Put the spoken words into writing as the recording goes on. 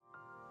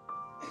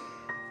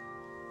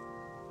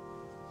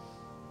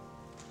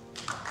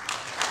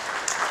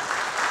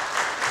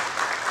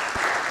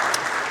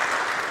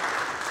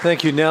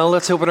Thank you. Now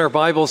let's open our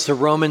Bibles to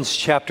Romans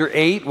chapter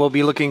 8. We'll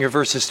be looking at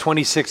verses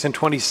 26 and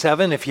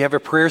 27. If you have a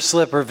prayer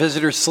slip or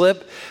visitor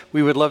slip,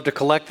 we would love to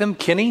collect them.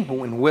 Kenny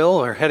and Will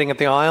are heading up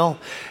the aisle,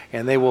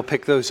 and they will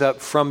pick those up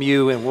from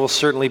you, and we'll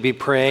certainly be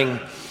praying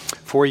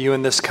for you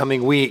in this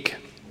coming week.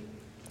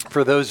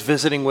 For those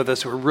visiting with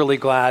us, we're really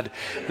glad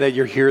that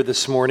you're here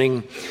this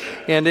morning.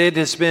 And it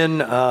has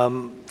been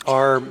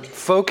our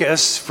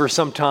focus for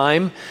some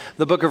time,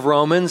 the book of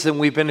Romans, and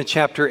we've been in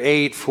chapter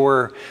 8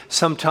 for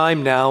some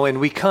time now,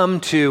 and we come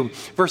to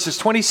verses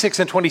 26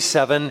 and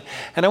 27,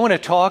 and I want to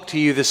talk to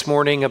you this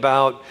morning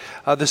about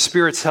the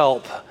Spirit's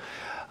help.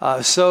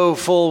 So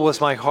full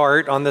was my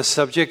heart on this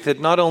subject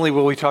that not only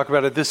will we talk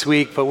about it this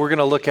week, but we're going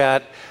to look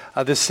at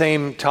the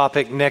same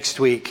topic next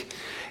week.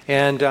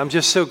 And I'm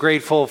just so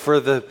grateful for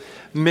the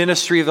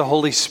ministry of the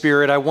Holy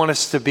Spirit. I want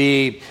us to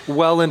be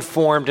well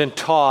informed and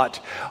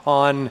taught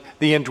on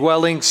the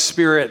indwelling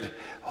Spirit,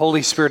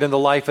 Holy Spirit in the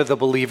life of the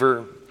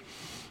believer.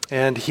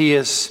 And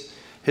His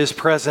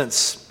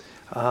presence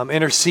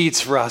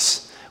intercedes for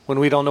us when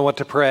we don't know what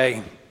to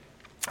pray.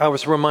 I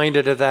was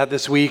reminded of that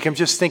this week. I'm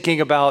just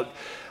thinking about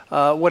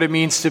what it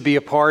means to be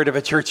a part of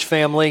a church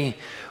family.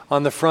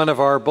 On the front of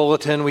our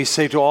bulletin, we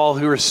say, to all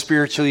who are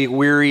spiritually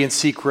weary and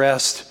seek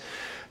rest,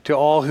 to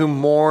all who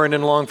mourn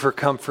and long for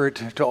comfort,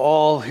 to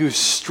all who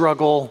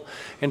struggle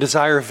and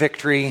desire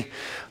victory,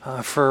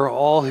 for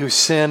all who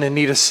sin and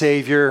need a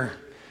Savior,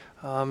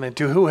 and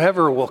to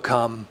whoever will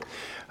come.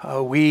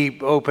 We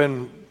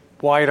open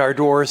wide our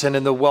doors and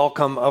in the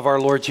welcome of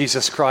our Lord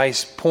Jesus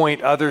Christ,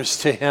 point others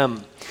to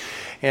Him.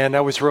 And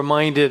I was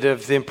reminded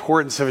of the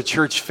importance of a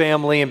church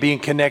family and being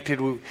connected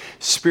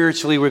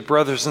spiritually with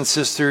brothers and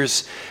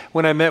sisters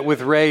when I met with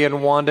Ray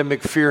and Wanda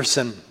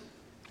McPherson.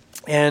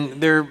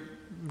 And they're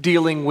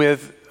dealing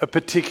with a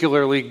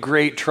particularly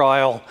great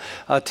trial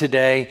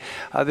today.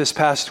 This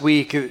past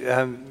week,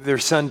 their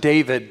son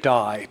David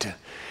died.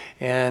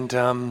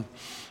 And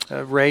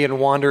Ray and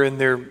Wanda are in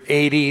their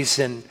 80s,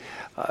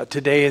 and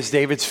today is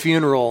David's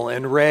funeral,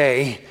 and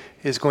Ray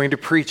is going to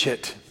preach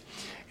it.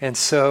 And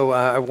so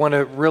I want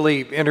to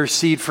really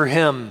intercede for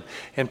him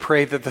and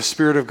pray that the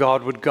Spirit of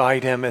God would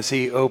guide him as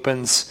he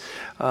opens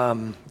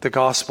the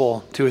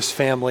gospel to his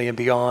family and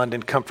beyond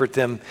and comfort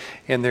them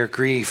in their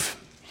grief.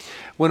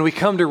 When we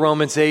come to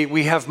Romans 8,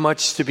 we have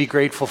much to be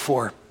grateful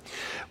for.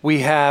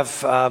 We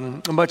have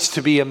much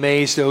to be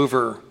amazed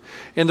over.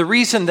 And the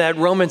reason that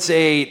Romans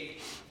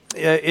 8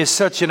 is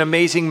such an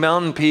amazing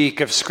mountain peak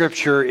of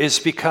Scripture is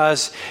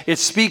because it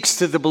speaks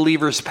to the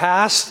believer's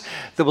past,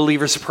 the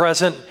believer's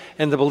present,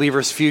 and the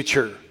believer's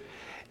future.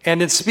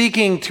 And in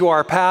speaking to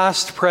our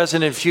past,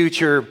 present, and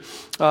future,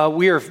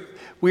 we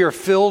are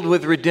filled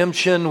with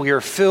redemption, we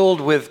are filled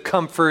with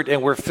comfort,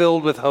 and we're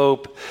filled with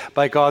hope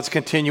by God's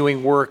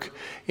continuing work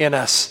in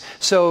us.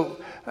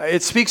 So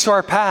it speaks to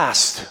our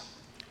past.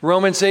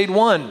 Romans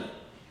 8:1.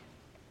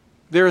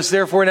 There is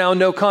therefore now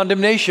no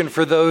condemnation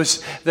for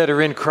those that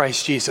are in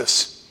Christ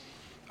Jesus.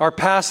 Our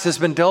past has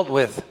been dealt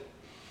with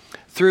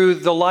through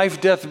the life,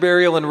 death,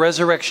 burial, and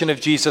resurrection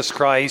of Jesus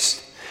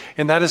Christ.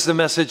 And that is the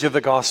message of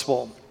the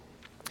gospel.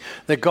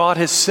 That God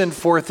has sent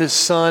forth His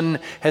Son,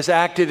 has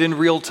acted in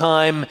real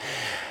time,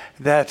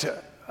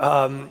 that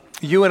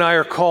you and I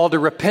are called to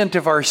repent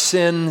of our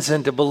sins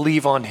and to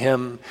believe on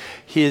Him.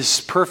 His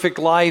perfect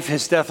life,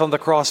 His death on the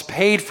cross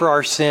paid for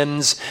our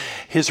sins.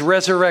 His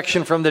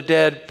resurrection from the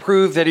dead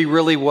proved that He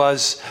really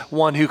was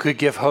one who could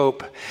give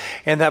hope.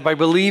 And that by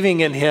believing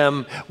in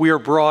Him, we are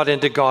brought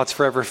into God's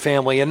forever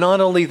family. And not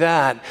only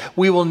that,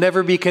 we will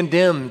never be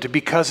condemned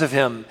because of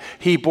Him.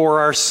 He bore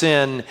our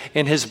sin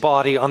in His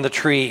body on the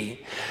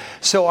tree.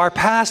 So our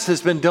past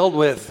has been dealt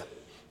with.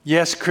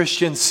 Yes,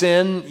 Christian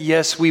sin.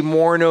 Yes, we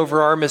mourn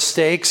over our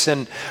mistakes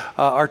and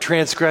our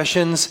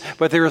transgressions,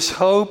 but there is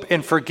hope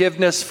and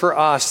forgiveness for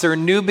us. There are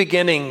new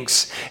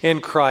beginnings in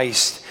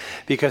Christ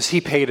because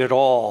He paid it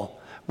all.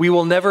 We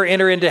will never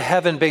enter into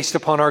heaven based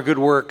upon our good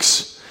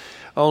works,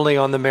 only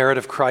on the merit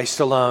of Christ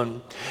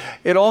alone.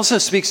 It also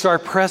speaks to our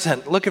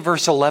present. Look at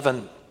verse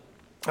 11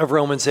 of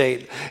Romans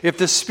 8. If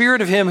the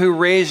Spirit of Him who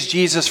raised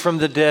Jesus from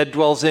the dead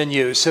dwells in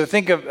you. So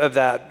think of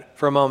that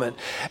for a moment.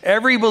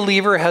 Every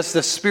believer has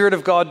the Spirit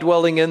of God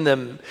dwelling in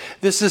them.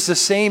 This is the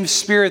same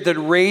Spirit that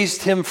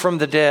raised Him from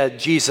the dead,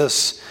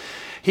 Jesus.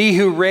 He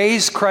who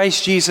raised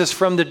Christ Jesus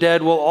from the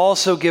dead will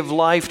also give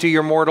life to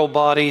your mortal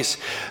bodies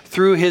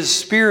through His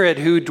Spirit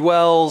who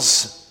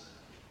dwells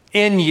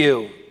in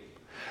you.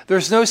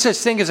 There's no such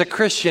thing as a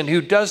Christian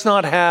who does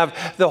not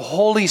have the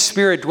Holy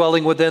Spirit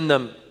dwelling within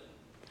them.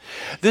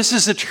 This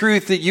is the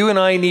truth that you and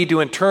I need to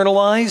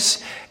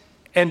internalize,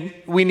 and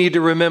we need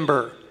to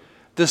remember.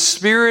 The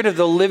Spirit of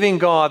the living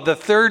God, the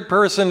third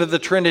person of the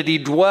Trinity,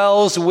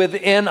 dwells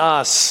within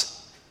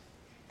us.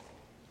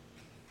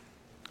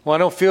 Well, I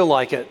don't feel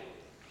like it.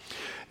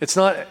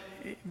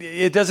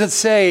 It doesn't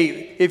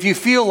say, if you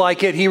feel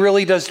like it, He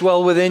really does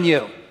dwell within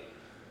you.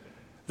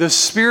 The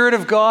Spirit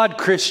of God,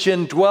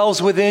 Christian,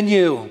 dwells within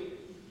you,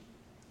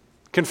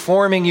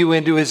 conforming you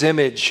into His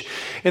image.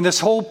 In this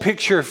whole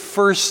picture of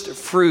first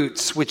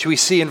fruits, which we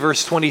see in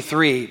verse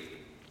 23,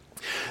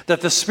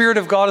 That the Spirit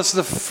of God is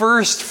the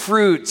first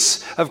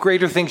fruits of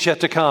greater things yet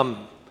to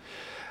come.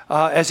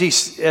 As he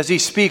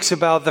speaks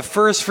about the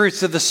first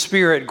fruits of the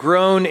Spirit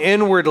grown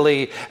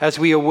inwardly as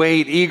we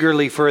await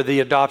eagerly for the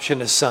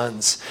adoption as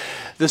sons.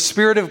 The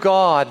Spirit of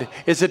God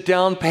is a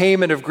down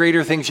payment of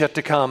greater things yet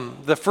to come.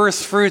 The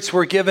first fruits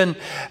were given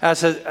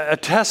as a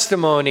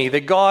testimony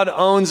that God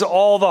owns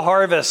all the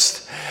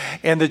harvest,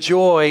 and the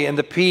joy and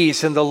the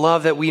peace and the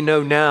love that we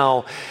know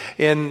now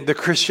in the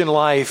Christian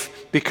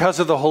life because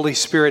of the Holy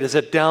Spirit is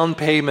a down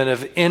payment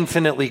of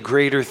infinitely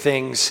greater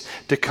things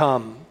to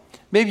come.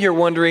 Maybe you're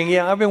wondering,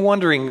 I've been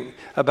wondering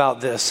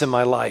about this in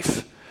my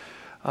life.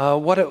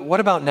 What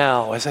about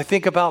now? As I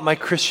think about my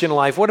Christian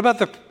life, what about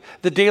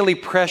the daily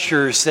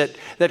pressures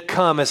that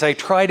come as I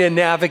try to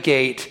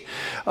navigate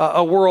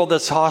a world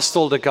that's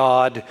hostile to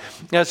God,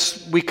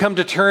 as we come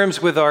to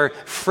terms with our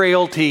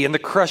frailty and the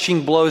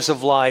crushing blows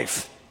of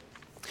life,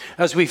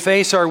 as we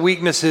face our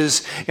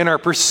weaknesses in our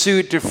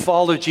pursuit to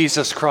follow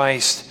Jesus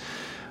Christ?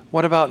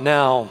 What about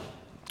now?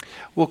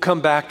 We'll come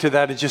back to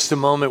that in just a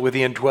moment with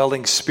the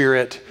indwelling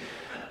Spirit.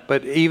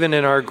 But even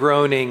in our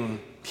groaning,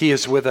 He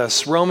is with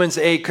us. Romans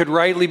 8 could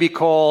rightly be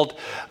called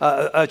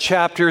a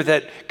chapter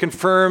that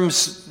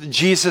confirms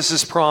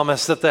Jesus'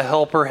 promise that the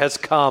Helper has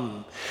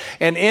come.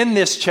 And in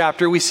this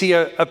chapter, we see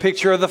a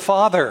picture of the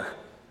Father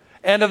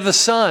and of the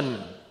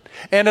Son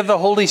and of the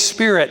Holy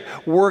Spirit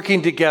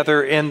working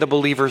together in the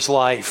believer's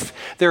life.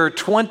 There are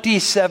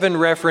 27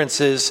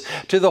 references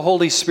to the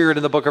Holy Spirit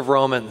in the book of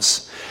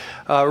Romans.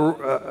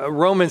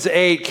 Romans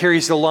 8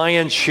 carries the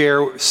lion's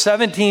share.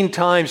 17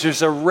 times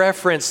there's a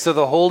reference to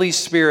the Holy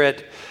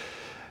Spirit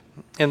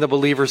in the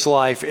believer's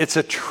life. It's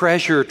a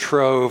treasure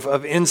trove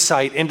of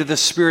insight into the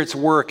Spirit's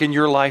work in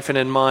your life and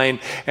in mine,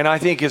 and I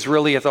think is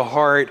really at the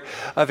heart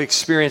of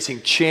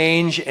experiencing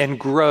change and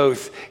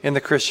growth in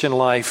the Christian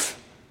life.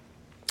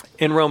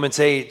 In Romans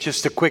 8,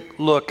 just a quick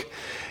look.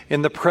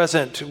 In the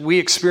present, we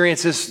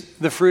experience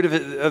the fruit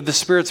of the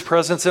Spirit's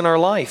presence in our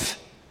life.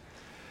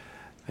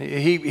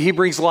 He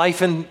brings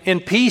life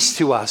and peace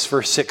to us,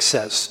 verse 6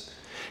 says.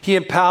 He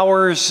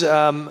empowers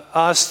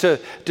us to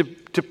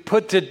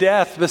put to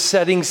death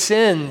besetting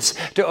sins,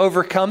 to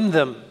overcome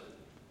them.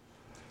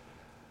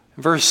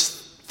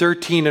 Verse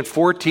 13 and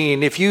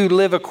 14, if you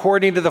live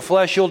according to the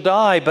flesh, you'll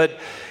die. But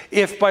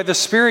if by the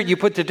Spirit you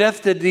put to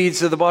death the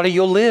deeds of the body,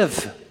 you'll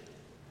live.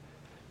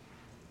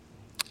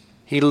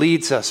 He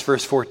leads us,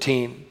 verse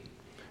 14.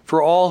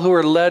 For all who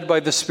are led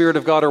by the Spirit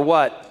of God are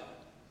what?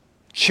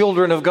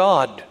 Children of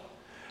God.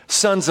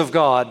 Sons of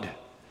God.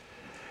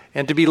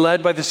 And to be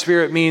led by the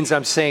Spirit means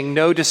I'm saying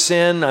no to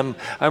sin.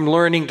 I'm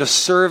learning to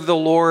serve the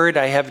Lord.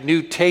 I have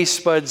new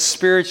taste buds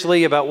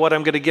spiritually about what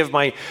I'm going to give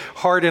my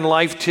heart and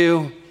life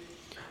to.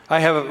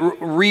 I have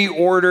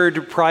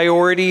reordered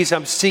priorities.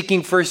 I'm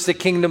seeking first the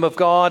kingdom of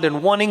God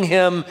and wanting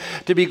Him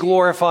to be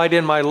glorified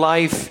in my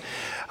life.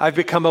 I've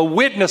become a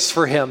witness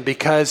for Him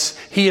because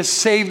He has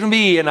saved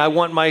me, and I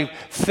want my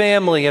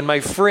family and my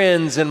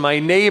friends and my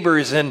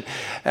neighbors, and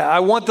I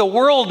want the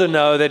world to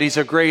know that He's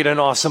a great and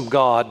awesome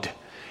God.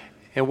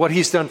 And what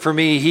He's done for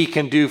me, He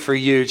can do for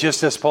you.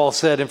 Just as Paul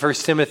said in 1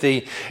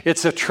 Timothy,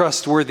 it's a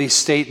trustworthy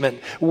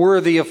statement,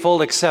 worthy of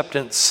full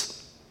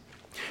acceptance.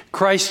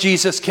 Christ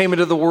Jesus came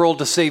into the world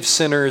to save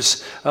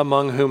sinners,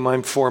 among whom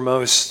I'm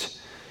foremost.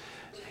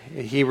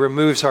 He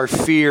removes our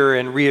fear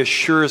and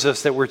reassures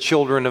us that we're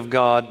children of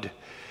God.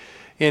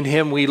 In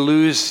Him we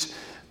lose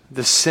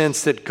the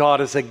sense that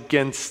God is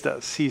against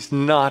us. He's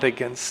not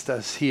against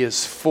us. He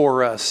is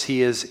for us.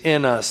 He is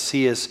in us.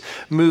 He is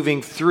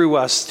moving through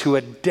us to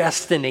a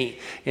destiny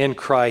in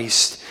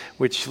Christ,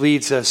 which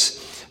leads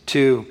us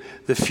to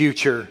the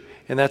future.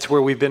 And that's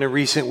where we've been in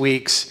recent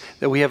weeks,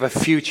 that we have a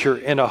future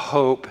and a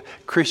hope.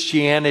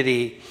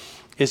 Christianity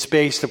is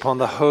based upon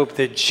the hope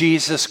that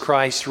Jesus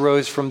Christ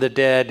rose from the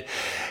dead.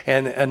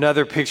 And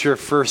another picture of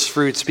first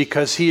fruits,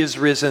 because He is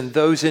risen,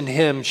 those in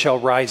Him shall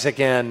rise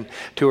again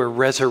to a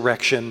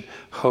resurrection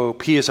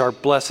hope. He is our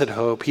blessed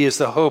hope. He is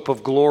the hope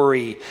of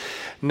glory.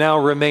 Now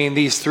remain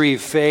these three: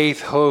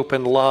 faith, hope,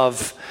 and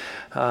love.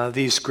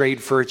 These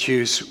great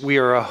virtues. We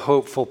are a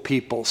hopeful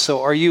people.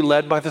 So are you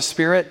led by the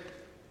Spirit?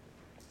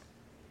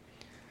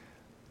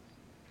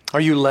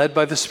 Are you led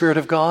by the Spirit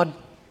of God?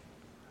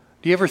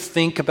 Do you ever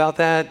think about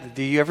that?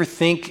 Do you ever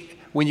think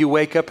when you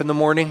wake up in the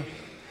morning,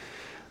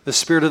 the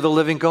Spirit of the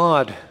living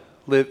God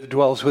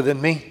dwells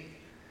within me?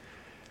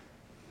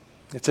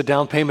 It's a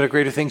down payment of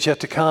greater things yet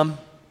to come.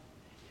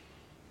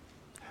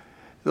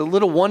 The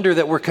little wonder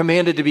that we're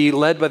commanded to be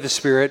led by the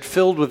Spirit,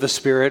 filled with the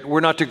Spirit.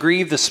 We're not to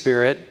grieve the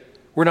Spirit.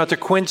 We're not to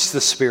quench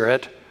the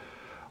Spirit.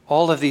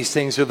 All of these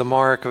things are the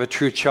mark of a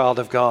true child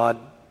of God.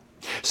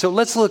 So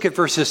let's look at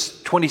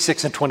verses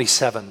 26 and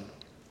 27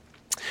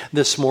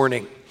 this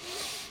morning.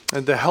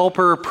 The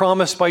Helper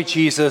promised by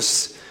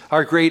Jesus,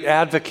 our great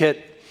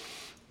advocate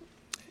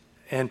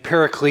and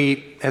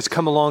Paraclete, has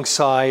come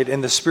alongside,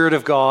 and the Spirit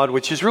of God,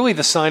 which is really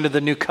the sign of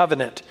the new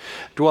covenant,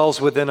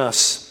 dwells within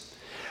us.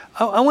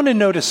 I want to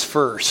notice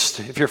first,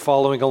 if you're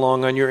following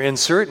along on your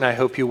insert, and I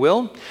hope you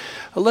will,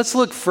 let's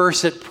look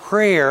first at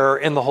prayer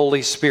in the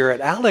Holy Spirit.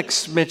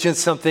 Alex mentioned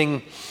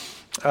something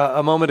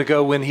a moment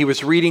ago when he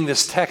was reading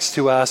this text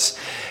to us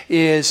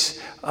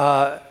is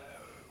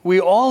we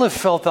all have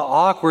felt the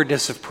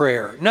awkwardness of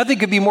prayer. Nothing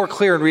could be more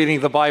clear in reading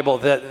the Bible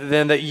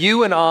than that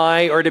you and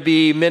I are to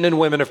be men and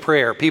women of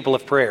prayer, people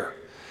of prayer.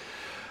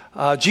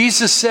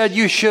 Jesus said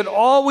you should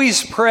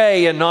always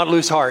pray and not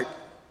lose heart.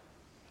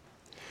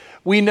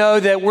 We know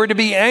that we're to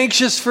be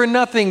anxious for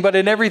nothing, but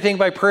in everything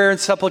by prayer and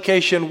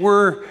supplication,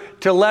 we're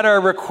to let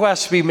our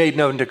requests be made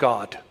known to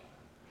God.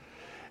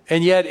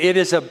 And yet it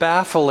is a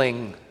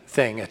baffling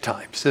thing at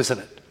times, isn't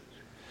it?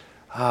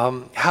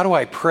 How do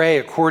I pray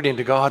according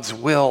to God's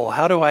will?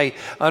 How do I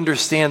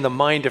understand the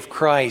mind of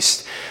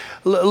Christ?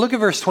 Look at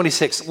verse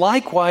 26.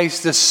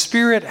 Likewise, the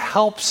Spirit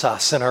helps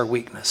us in our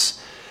weakness.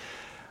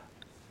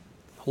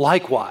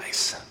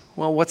 Likewise.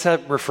 Well, what's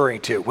that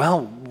referring to?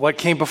 Well, what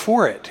came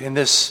before it in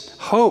this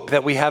hope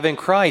that we have in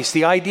Christ?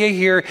 The idea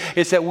here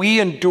is that we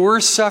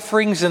endure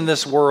sufferings in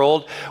this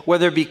world,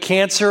 whether it be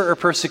cancer or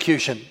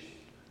persecution,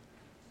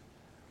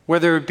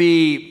 whether it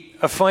be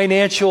a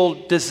financial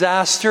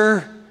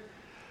disaster,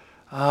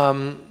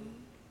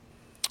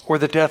 or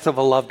the death of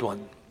a loved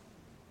one.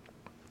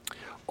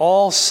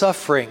 All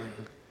suffering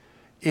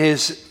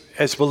is,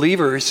 as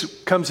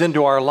believers, comes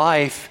into our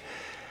life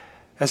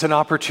as an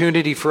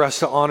opportunity for us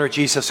to honor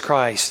Jesus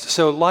Christ.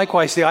 So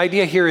likewise, the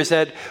idea here is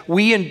that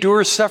we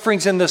endure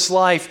sufferings in this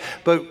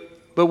life, but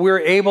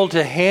we're able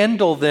to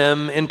handle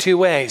them in two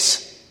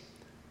ways.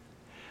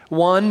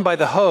 One, by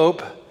the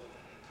hope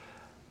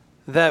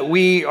that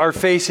we are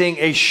facing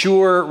a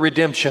sure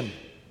redemption.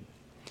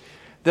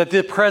 That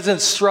the present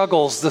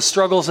struggles, the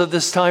struggles of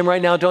this time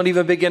right now, don't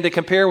even begin to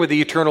compare with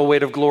the eternal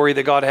weight of glory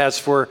that God has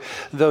for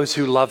those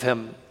who love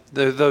him,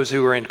 those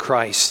who are in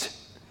Christ.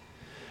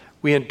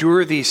 We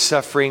endure these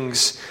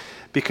sufferings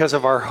because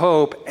of our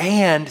hope.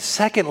 And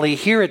secondly,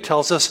 here it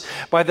tells us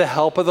by the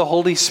help of the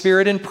Holy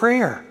Spirit in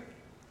prayer.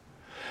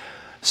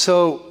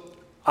 So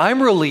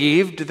I'm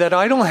relieved that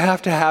I don't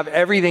have to have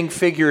everything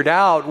figured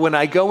out when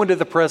I go into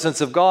the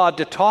presence of God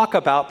to talk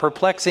about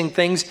perplexing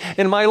things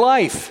in my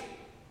life.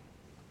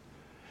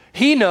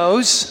 He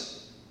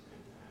knows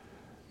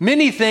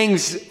many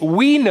things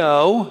we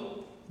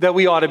know that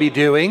we ought to be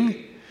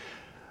doing,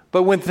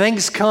 but when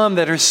things come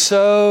that are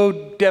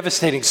so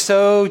devastating,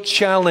 so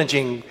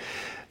challenging,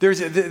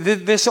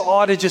 this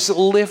ought to just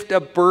lift a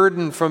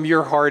burden from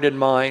your heart and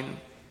mine.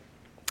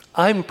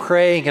 I'm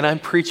praying and I'm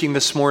preaching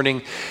this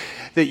morning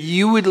that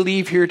you would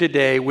leave here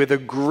today with a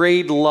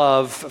great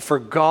love for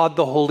God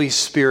the Holy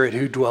Spirit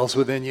who dwells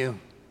within you.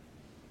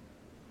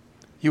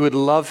 You would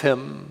love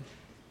him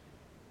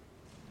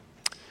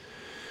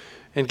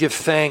and give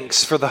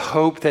thanks for the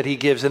hope that he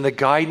gives and the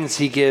guidance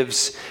he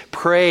gives,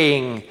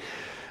 praying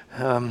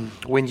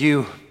when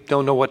you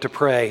don't know what to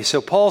pray. So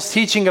Paul's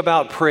teaching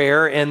about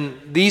prayer, and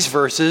these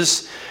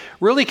verses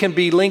really can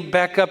be linked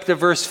back up to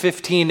verse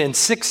 15 and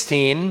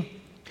 16,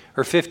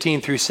 or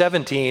 15 through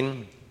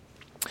 17,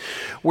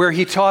 where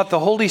he taught the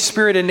Holy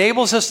Spirit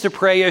enables us to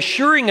pray,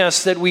 assuring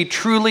us that we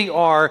truly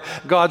are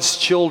God's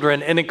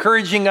children and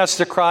encouraging us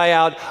to cry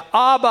out,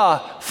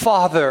 Abba,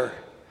 Father,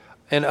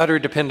 in utter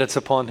dependence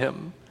upon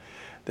him,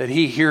 that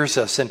he hears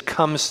us and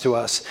comes to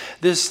us.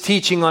 This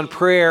teaching on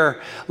prayer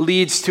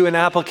leads to an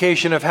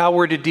application of how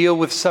we're to deal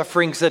with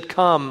sufferings that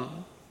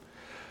come.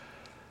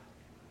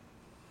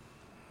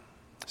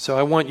 So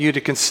I want you to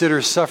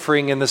consider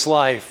suffering in this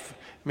life.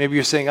 Maybe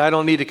you're saying, I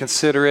don't need to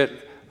consider it.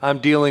 I'm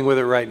dealing with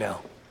it right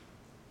now.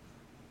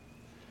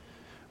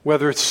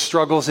 Whether it's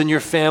struggles in your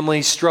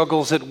family,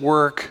 struggles at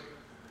work,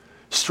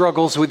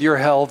 struggles with your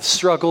health,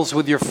 struggles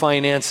with your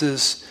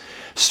finances,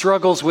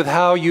 struggles with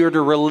how you're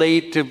to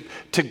relate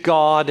to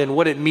God and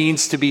what it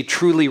means to be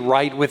truly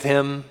right with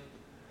him.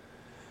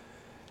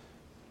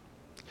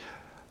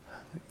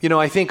 You know,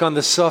 I think on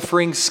the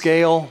suffering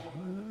scale,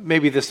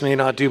 maybe this may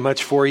not do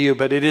much for you,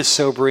 but it is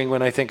sobering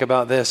when I think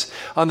about this.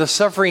 On the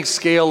suffering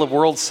scale of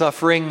world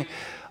suffering,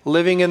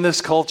 living in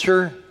this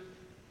culture,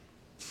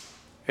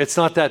 it's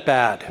not that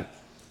bad.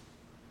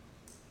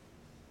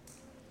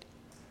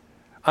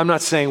 I'm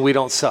not saying we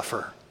don't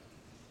suffer.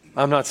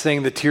 I'm not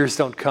saying the tears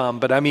don't come,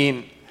 but I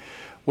mean,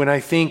 when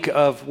I think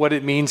of what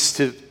it means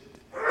to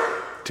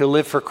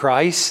live for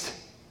Christ,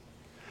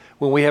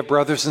 when we have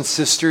brothers and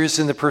sisters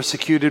in the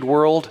persecuted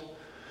world,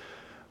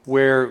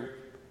 where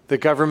the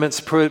government's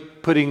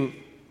putting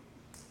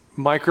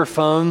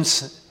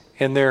microphones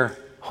in their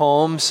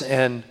homes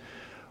and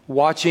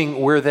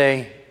watching where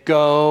they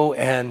go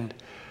and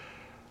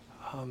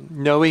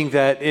knowing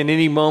that in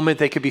any moment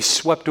they could be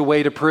swept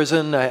away to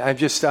prison.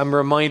 I'm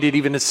reminded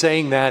even of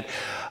saying that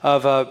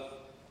of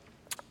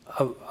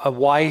a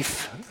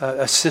wife,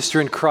 a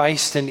sister in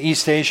Christ in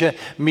East Asia,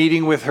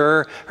 meeting with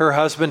her. Her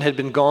husband had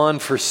been gone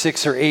for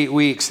 6 or 8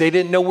 weeks. They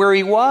didn't know where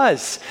he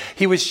was.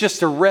 He was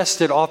just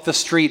arrested off the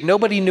street.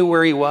 Nobody knew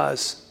where he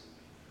was,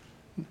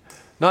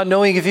 not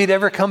knowing if he'd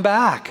ever come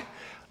back.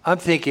 I'm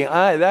thinking,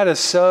 that is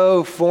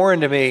so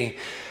foreign to me,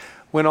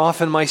 when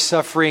often my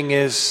suffering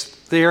is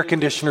the air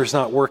conditioner's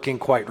not working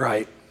quite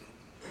right.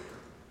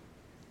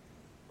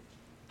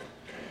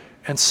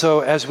 And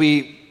so as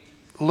we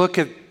look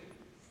at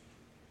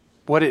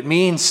what it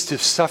means to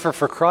suffer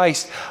for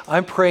Christ,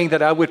 I'm praying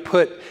that I would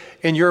put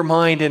in your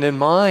mind and in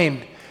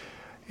mine,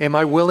 am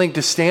I willing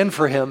to stand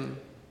for him?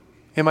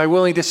 Am I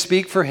willing to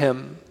speak for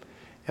him?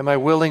 Am I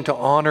willing to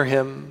honor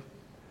him?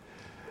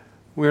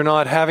 We're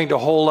not having to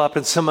hole up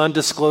in some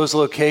undisclosed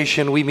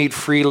location. We meet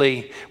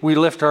freely. We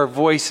lift our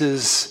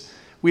voices.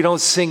 We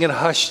don't sing in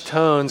hushed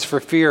tones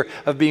for fear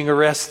of being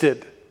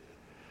arrested.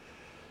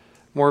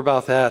 More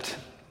about that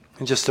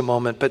in just a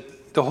moment.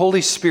 But the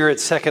Holy Spirit,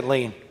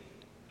 secondly,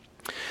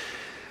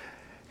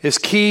 is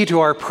key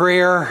to our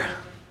prayer,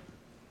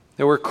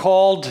 that we're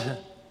called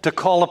to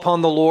call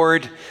upon the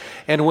Lord.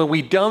 And when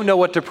we don't know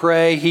what to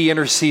pray, he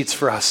intercedes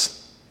for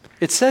us.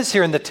 It says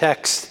here in the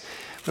text,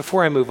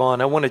 before I move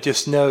on, I want to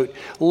just note,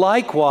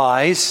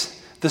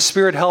 likewise, the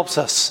Spirit helps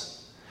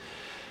us.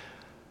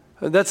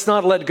 That's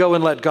not let go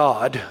and let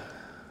God.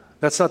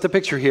 That's not the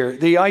picture here.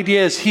 The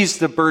idea is he's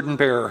the burden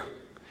bearer.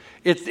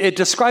 It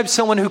describes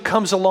someone who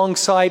comes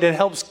alongside and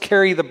helps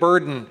carry the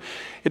burden.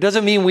 It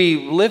doesn't mean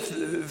we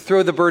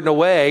throw the burden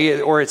away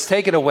or it's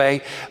taken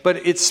away, but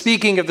it's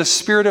speaking of the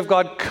Spirit of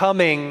God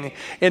coming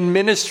and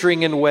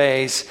ministering in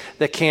ways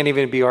that can't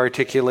even be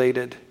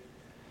articulated.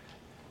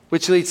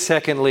 Which leads,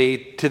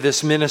 secondly, to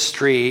this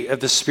ministry of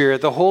the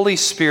Spirit. The Holy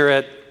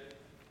Spirit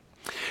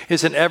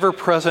is an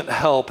ever-present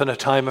help in a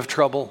time of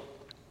trouble.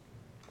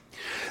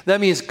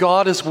 That means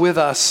God is with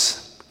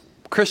us.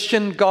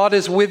 Christian, God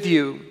is with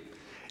you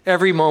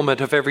every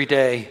moment of every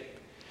day.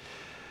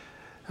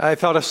 I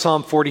thought of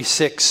Psalm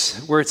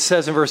 46, where it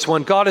says in verse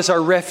 1, God is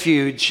our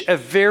refuge, a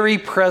very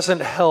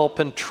present help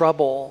in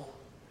trouble.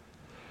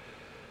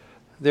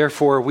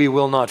 Therefore, we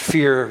will not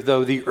fear,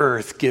 though the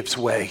earth gives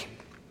way.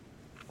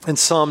 In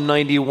Psalm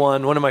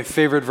 91, one of my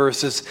favorite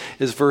verses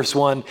is verse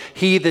 1.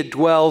 He that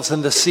dwells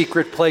in the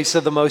secret place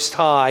of the Most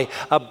High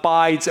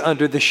abides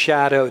under the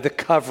shadow, the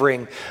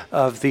covering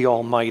of the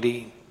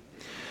Almighty.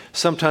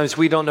 Sometimes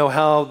we don't know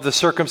how the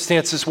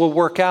circumstances will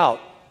work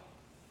out.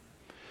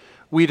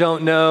 We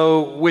don't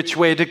know which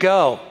way to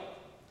go.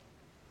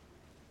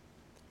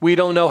 We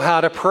don't know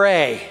how to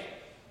pray.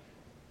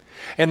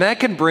 And that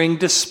can bring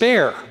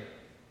despair.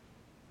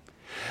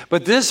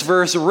 But this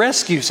verse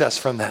rescues us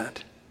from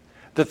that.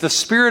 That the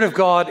Spirit of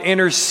God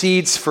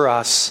intercedes for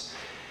us.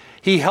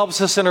 He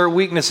helps us in our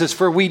weaknesses,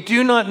 for we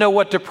do not know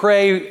what to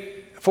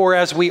pray for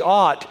as we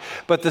ought,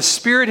 but the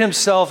Spirit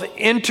himself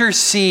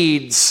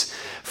intercedes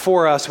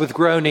for us with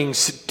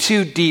groanings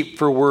too deep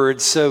for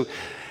words. So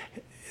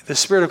the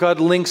Spirit of God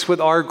links with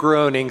our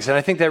groanings, and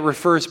I think that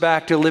refers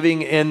back to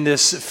living in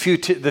this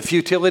the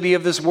futility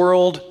of this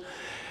world,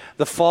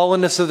 the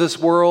fallenness of this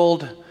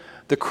world,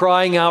 the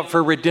crying out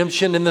for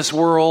redemption in this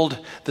world.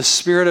 The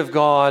Spirit of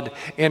God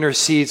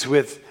intercedes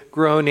with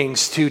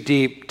groanings too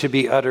deep to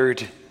be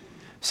uttered.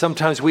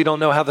 Sometimes we don't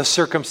know how the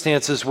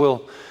circumstances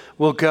will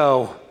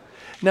go.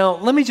 Now,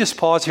 let me just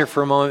pause here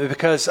for a moment,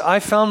 because I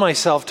found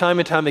myself time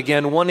and time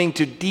again wanting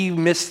to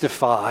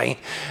demystify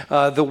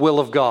the will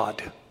of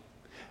God.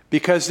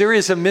 Because there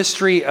is a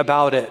mystery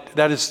about it,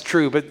 that is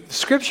true. But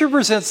Scripture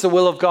presents the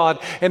will of God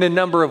in a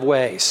number of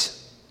ways.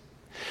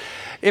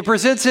 It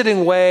presents it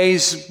in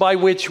ways by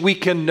which we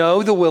can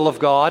know the will of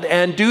God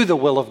and do the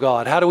will of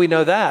God. How do we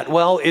know that?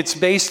 Well, it's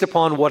based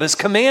upon what is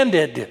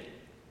commanded.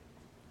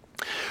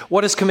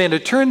 What is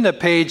commanded? Turn the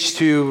page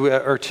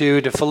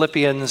to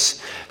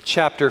Philippians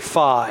chapter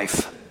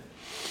 5.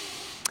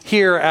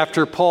 Here,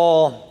 after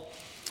Paul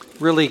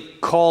really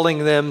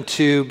calling them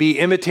to be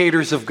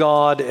imitators of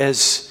God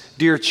as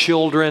dear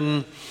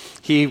children,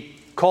 he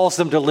calls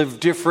them to live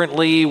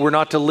differently. We're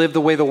not to live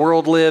the way the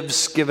world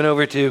lives, given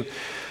over to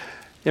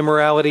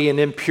immorality and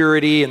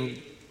impurity, and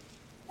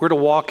we're to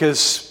walk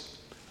as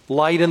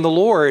light in the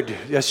Lord,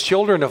 as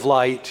children of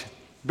light,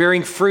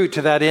 bearing fruit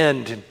to that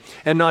end,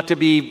 and not to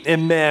be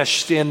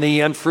enmeshed in the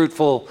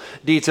unfruitful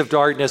deeds of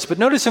darkness. But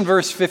notice in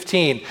verse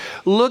 15,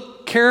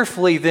 look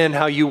carefully then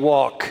how you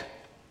walk.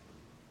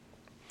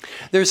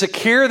 There's a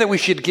care that we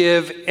should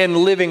give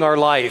in living our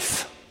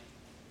life.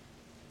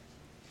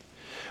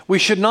 We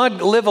should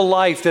not live a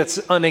life that's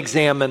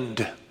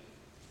unexamined.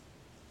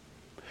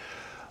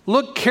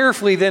 Look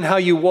carefully then how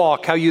you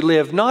walk, how you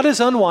live, not as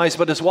unwise,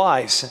 but as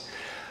wise.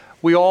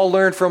 We all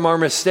learn from our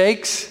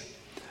mistakes.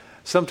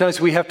 Sometimes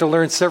we have to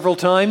learn several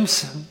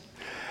times,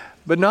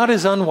 but not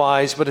as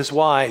unwise, but as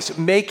wise,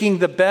 making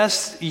the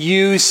best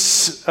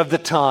use of the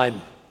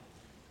time.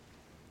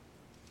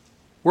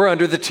 We're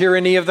under the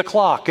tyranny of the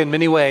clock in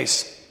many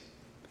ways.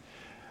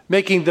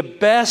 Making the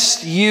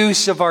best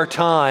use of our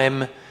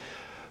time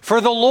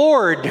for the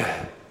Lord,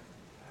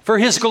 for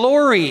His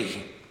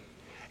glory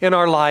in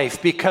our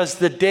life, because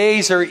the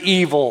days are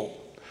evil.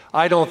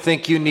 I don't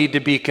think you need to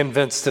be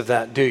convinced of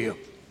that, do you?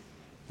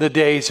 The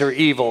days are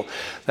evil.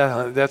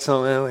 That's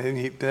not,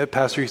 that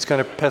pastor, he's kind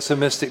of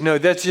pessimistic. No,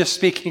 that's just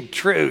speaking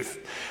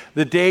truth.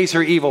 The days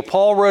are evil.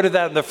 Paul wrote of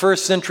that in the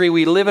first century.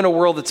 We live in a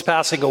world that's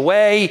passing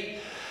away.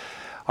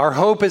 Our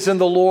hope is in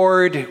the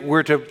Lord.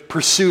 We're to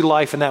pursue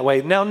life in that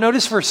way. Now,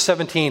 notice verse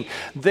 17.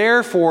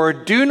 Therefore,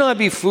 do not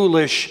be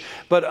foolish,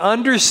 but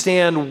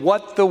understand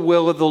what the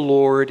will of the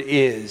Lord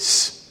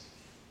is.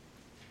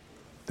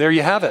 There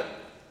you have it.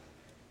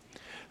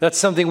 That's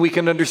something we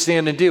can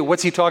understand and do.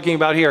 What's he talking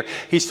about here?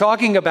 He's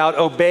talking about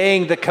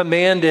obeying the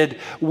commanded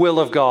will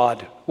of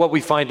God, what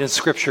we find in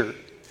Scripture.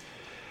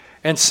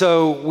 And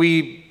so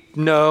we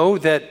know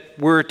that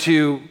we're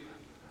to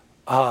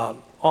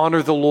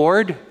honor the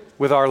Lord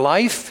with our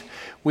life.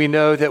 We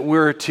know that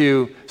we're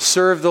to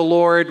serve the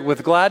Lord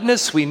with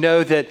gladness. We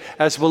know that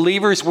as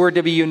believers, we're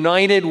to be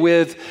united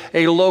with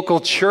a local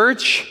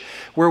church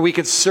where we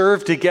can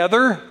serve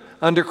together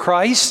under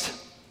Christ.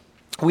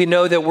 We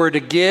know that we're to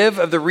give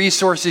of the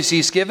resources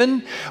he's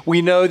given.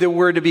 We know that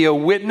we're to be a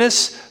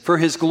witness for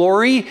his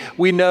glory.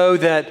 We know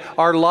that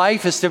our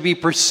life is to be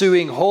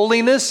pursuing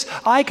holiness.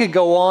 I could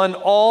go on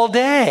all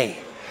day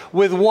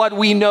with what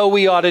we know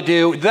we ought to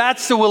do.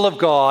 That's the will of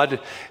God.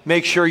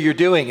 Make sure you're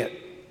doing it.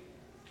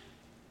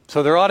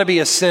 So there ought to be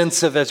a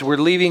sense of, as we're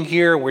leaving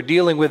here, we're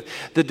dealing with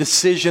the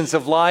decisions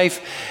of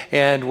life,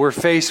 and we're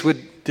faced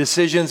with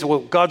decisions. Well,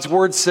 God's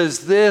word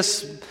says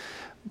this.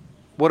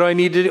 What do I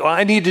need to do?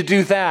 I need to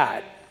do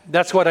that.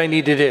 That's what I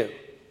need to do.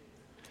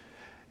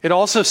 It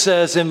also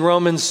says in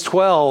Romans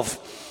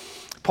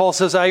 12, Paul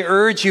says, I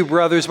urge you,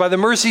 brothers, by the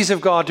mercies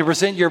of God, to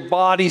present your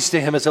bodies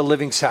to him as a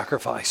living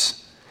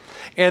sacrifice.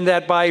 And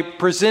that by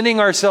presenting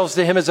ourselves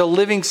to him as a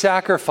living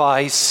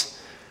sacrifice,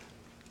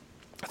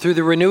 through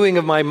the renewing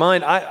of my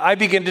mind, I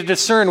begin to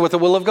discern what the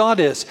will of God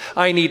is.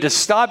 I need to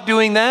stop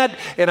doing that,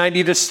 and I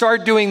need to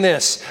start doing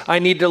this. I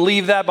need to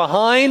leave that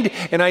behind,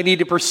 and I need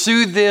to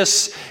pursue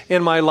this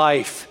in my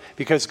life,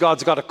 because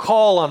God's got a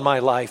call on my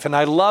life, and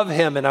I love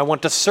him, and I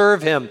want to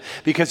serve him,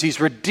 because he's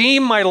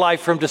redeemed my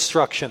life from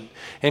destruction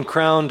and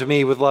crowned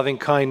me with loving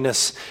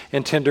kindness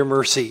and tender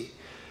mercy.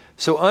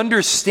 So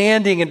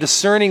understanding and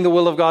discerning the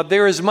will of God,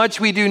 there is much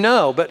we do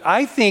know, but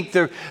I think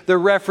the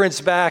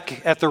reference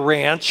back at the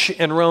ranch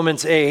in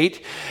Romans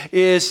 8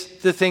 is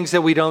the things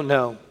that we don't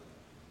know.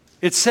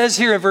 It says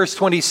here in verse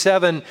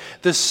 27,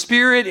 the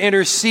Spirit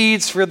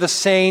intercedes for the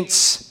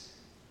saints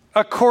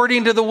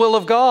according to the will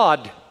of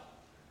God.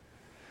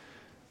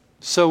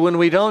 So when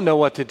we don't know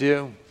what to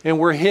do and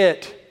we're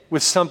hit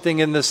with something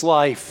in this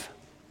life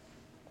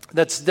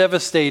that's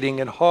devastating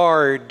and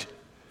hard,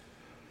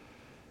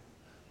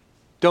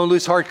 don't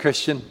lose heart,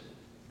 Christian.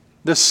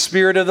 The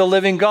Spirit of the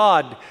living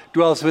God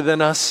dwells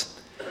within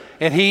us,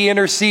 and he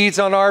intercedes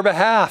on our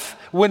behalf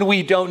when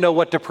we don't know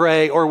what to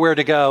pray or where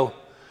to go.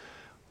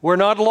 We're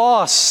not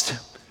lost.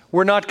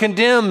 We're not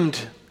condemned.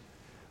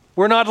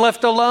 We're not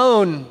left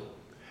alone.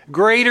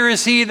 Greater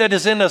is he that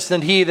is in us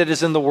than he that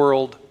is in the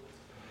world.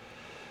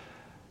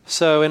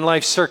 So in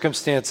life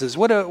circumstances,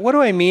 what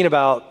do I mean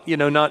about,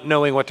 not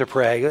knowing what to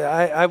pray?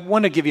 I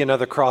want to give you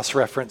another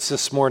cross-reference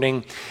this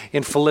morning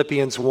in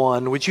Philippians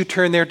 1. Would you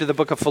turn there to the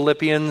book of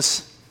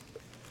Philippians?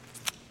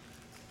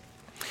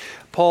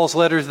 Paul's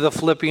letter to the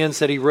Philippians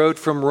that he wrote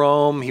from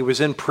Rome. He was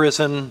in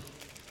prison.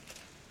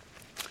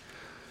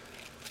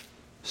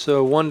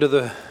 So one to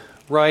the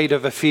right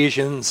of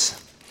Ephesians.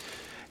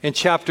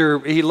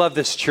 He loved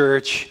this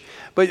church.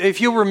 But if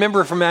you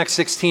remember from Acts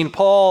 16,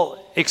 Paul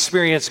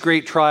experienced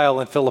great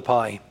trial in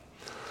Philippi.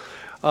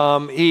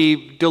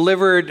 He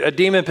delivered a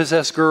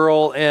demon-possessed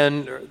girl,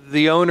 and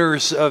the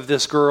owners of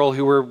this girl,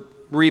 who were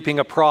reaping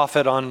a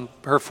profit on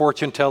her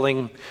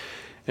fortune-telling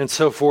and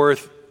so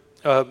forth,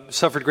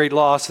 suffered great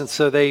loss. And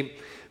so they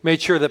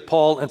made sure that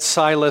Paul and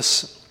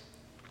Silas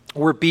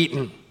were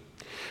beaten.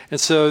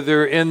 And so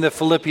they're in the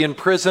Philippian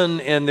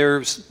prison, and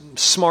they're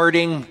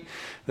smarting.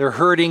 They're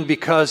hurting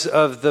because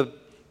of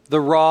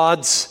the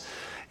rods.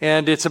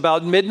 And it's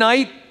about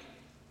midnight,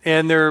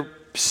 and they're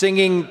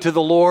singing to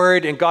the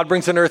Lord, and God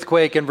brings an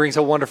earthquake and brings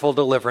a wonderful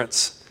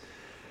deliverance.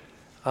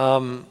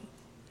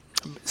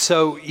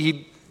 So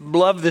he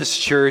loved this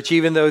church,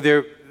 even though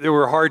there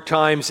were hard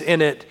times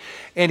in it.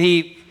 And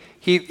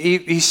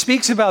he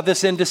speaks about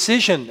this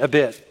indecision a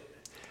bit,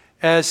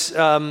 as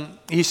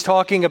he's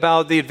talking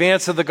about the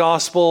advance of the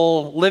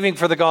gospel, living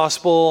for the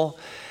gospel.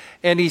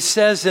 And he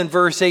says in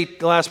verse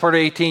 8, the last part of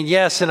 18,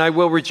 yes, and I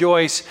will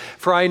rejoice,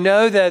 for I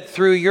know that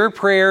through your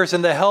prayers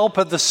and the help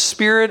of the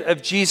Spirit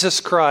of Jesus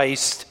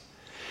Christ,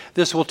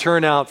 this will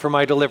turn out for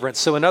my deliverance.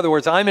 So in other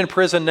words, I'm in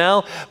prison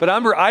now, but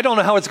I don't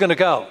know how it's going to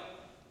go.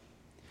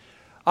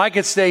 I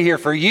could stay here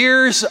for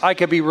years. I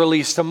could be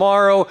released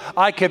tomorrow.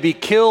 I could be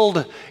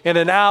killed in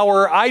an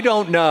hour. I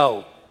don't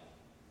know.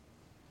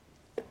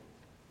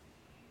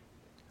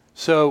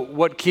 So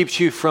what keeps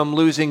you from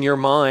losing your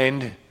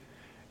mind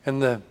and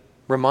the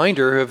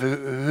reminder of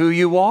who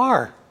you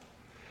are?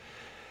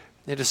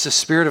 It is the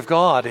Spirit of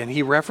God, and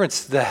he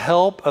referenced the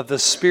help of the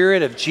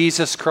Spirit of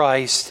Jesus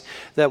Christ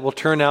that will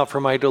turn out for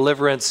my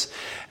deliverance,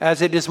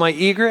 as it is my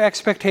eager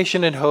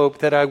expectation and hope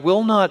that I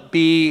will not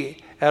be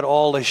at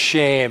all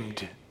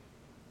ashamed.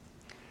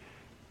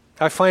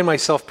 I find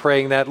myself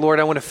praying that, Lord,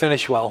 I want to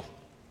finish well.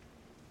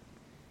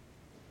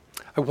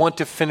 I want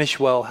to finish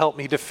well. Help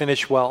me to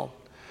finish well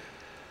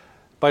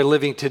by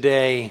living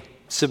today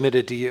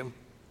submitted to you.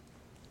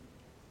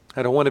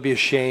 I don't want to be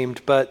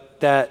ashamed, but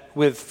that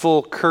with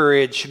full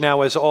courage,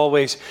 now as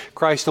always,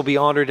 Christ will be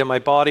honored in my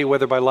body,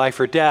 whether by life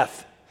or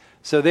death.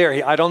 So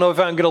there, I don't know if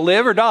I'm going to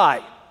live or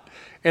die.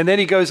 And then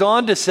he goes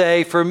on to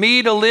say, for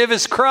me to live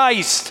is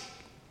Christ,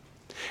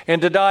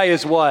 and to die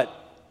is what?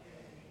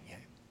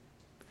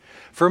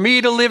 For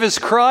me to live is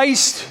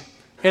Christ,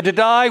 and to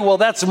die, well,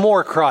 that's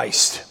more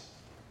Christ,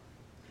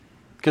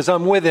 because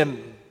I'm with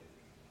him.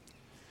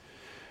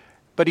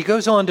 But he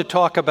goes on to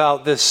talk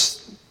about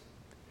this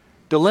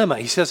dilemma.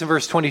 He says in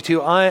verse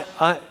 22,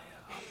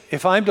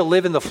 if I'm to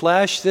live in the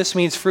flesh, this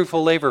means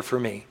fruitful labor for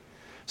me.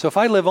 So if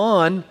I live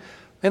on,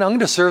 then I'm going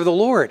to serve the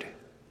Lord,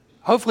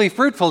 hopefully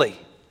fruitfully.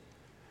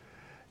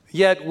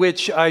 Yet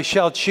which I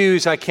shall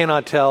choose, I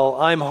cannot tell.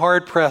 I'm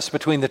hard-pressed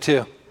between the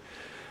two.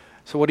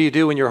 So what do you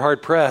do when you're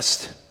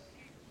hard-pressed?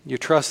 You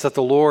trust that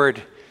the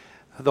Lord,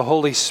 the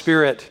Holy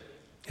Spirit,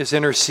 is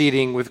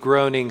interceding with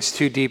groanings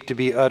too deep to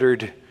be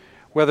uttered,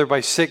 whether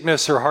by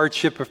sickness or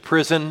hardship of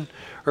prison,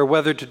 or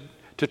whether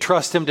to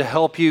trust him to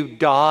help you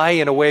die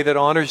in a way that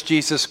honors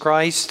Jesus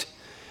Christ.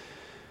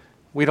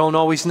 We don't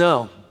always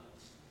know,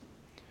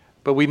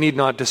 but we need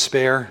not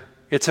despair.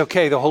 It's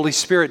okay. The Holy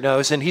Spirit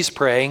knows, and he's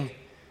praying.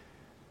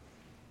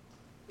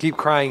 Keep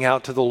crying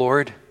out to the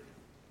Lord.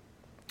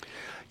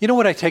 You know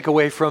what I take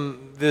away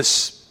from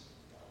these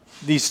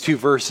two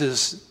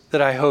verses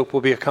that I hope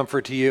will be a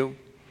comfort to you?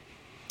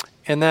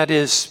 And that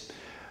is,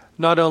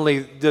 not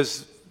only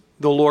does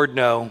the Lord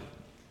know,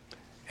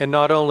 and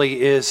not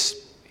only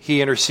is he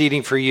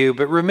interceding for you,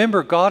 but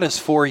remember, God is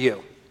for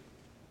you,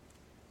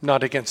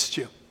 not against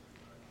you.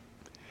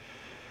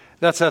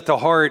 That's at the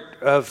heart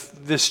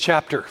of this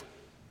chapter.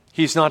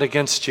 He's not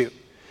against you.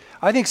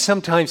 I think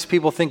sometimes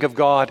people think of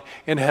God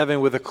in heaven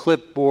with a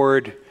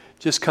clipboard,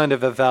 just kind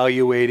of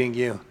evaluating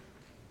you.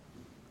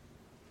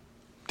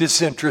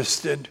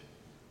 Disinterested,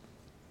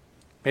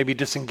 maybe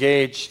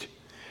disengaged.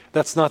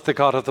 That's not the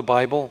God of the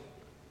Bible.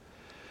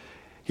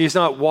 He's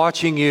not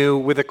watching you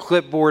with a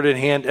clipboard in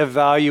hand,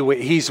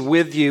 evaluate. He's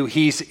with you.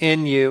 He's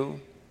in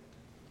you.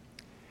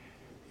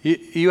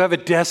 You have a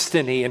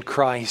destiny in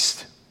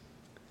Christ.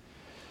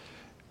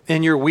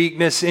 In your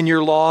weakness, in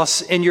your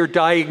loss, in your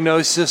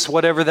diagnosis,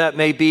 whatever that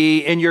may be,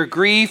 in your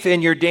grief,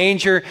 in your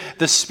danger,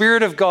 the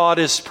Spirit of God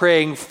is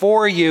praying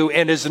for you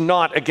and is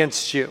not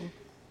against you.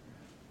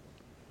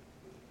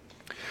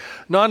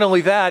 Not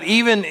only that,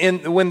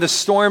 even when the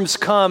storms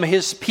come,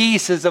 his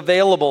peace is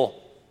available.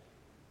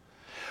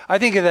 I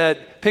think of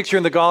that picture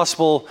in the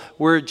gospel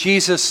where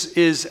Jesus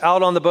is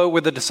out on the boat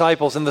with the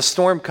disciples and the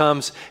storm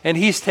comes and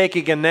he's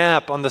taking a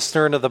nap on the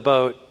stern of the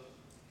boat.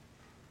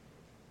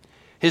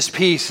 His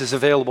peace is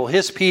available.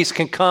 His peace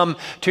can come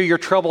to your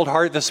troubled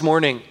heart this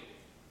morning.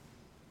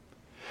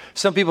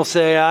 Some people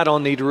say, I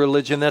don't need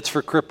religion. That's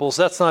for cripples.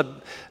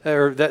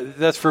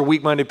 That's for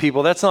weak-minded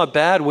people. That's not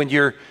bad when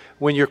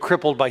you're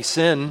crippled by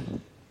sin.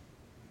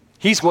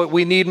 He's what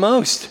we need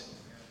most.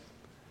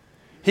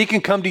 He can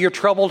come to your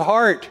troubled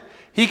heart.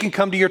 He can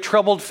come to your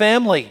troubled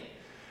family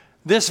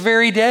this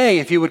very day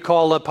if you would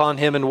call upon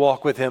him and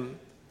walk with him.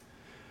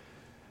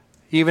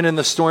 Even in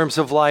the storms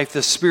of life,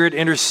 the Spirit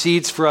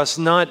intercedes for us,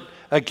 not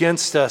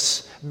against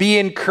us. Be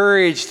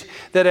encouraged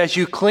that as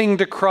you cling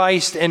to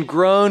Christ and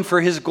groan for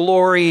his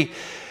glory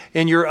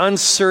in your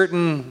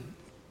uncertain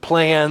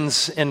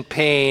plans and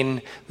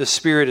pain, the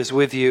Spirit is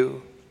with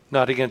you,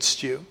 not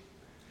against you.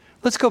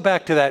 Let's go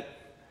back to that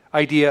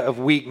idea of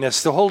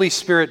weakness. The Holy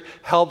Spirit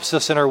helps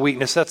us in our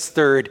weakness. That's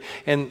third,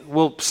 and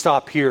we'll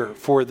stop here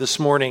for this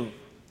morning.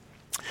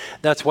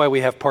 That's why we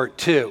have part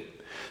 2.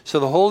 So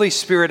the Holy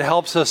Spirit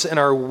helps us in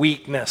our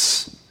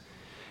weakness,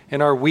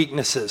 in our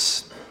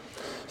weaknesses.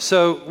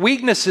 So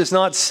weakness is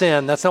not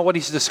sin. That's not what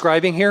he's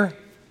describing here.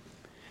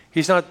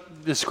 He's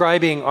not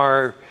describing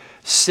our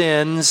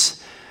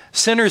sins.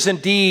 Sinners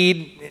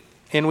indeed,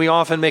 and we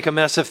often make a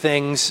mess of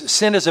things.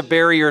 Sin is a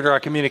barrier to our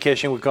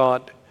communication with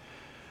God.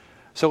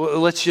 So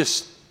let's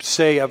just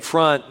say up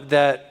front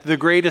that the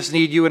greatest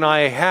need you and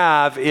I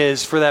have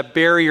is for that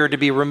barrier to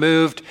be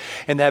removed,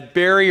 and that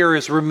barrier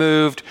is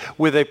removed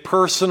with a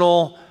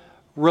personal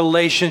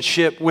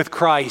relationship with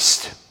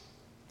Christ.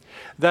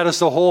 That is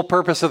the whole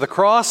purpose of the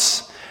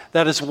cross.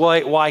 That is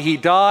why he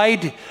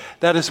died.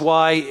 That is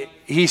why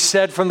he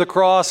said from the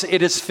cross,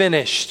 it is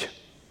finished.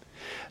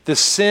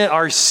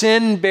 Our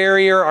sin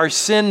barrier, our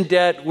sin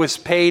debt was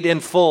paid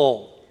in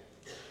full.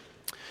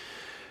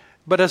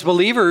 But as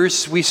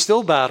believers, we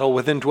still battle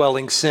with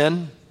indwelling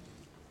sin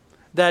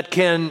that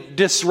can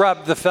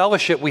disrupt the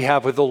fellowship we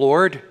have with the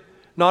Lord.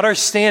 Not our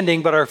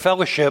standing, but our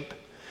fellowship.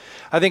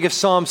 I think of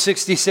Psalm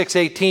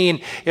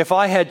 66:18, if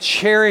I had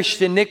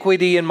cherished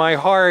iniquity in my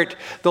heart,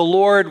 the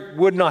Lord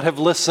would not have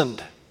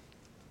listened.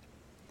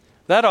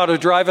 That ought to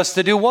drive us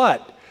to do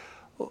what?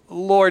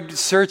 Lord,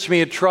 search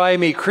me and try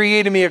me.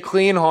 Create in me a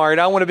clean heart.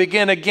 I want to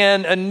begin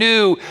again,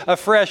 anew,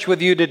 afresh with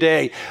you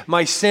today.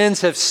 My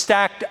sins have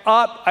stacked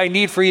up. I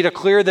need for you to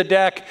clear the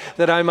deck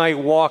that I might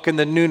walk in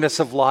the newness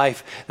of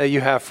life that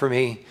you have for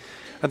me.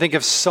 I think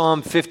of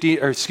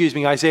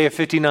Isaiah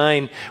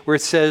 59, where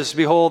it says,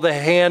 behold, the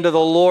hand of the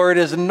Lord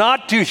is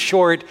not too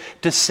short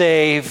to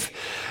save,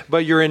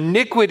 but your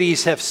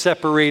iniquities have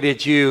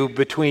separated you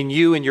between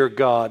you and your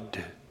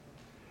God.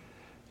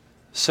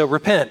 So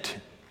repent.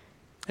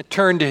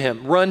 Turn to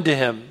him, run to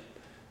him,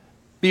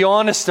 Be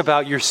honest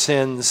about your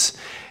sins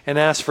and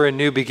ask for a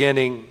new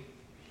beginning.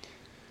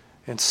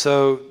 And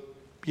so,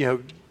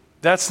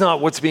 that's not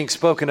what's being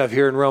spoken of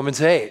here in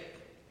Romans 8.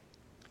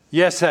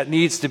 Yes, that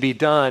needs to be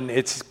done.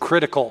 It's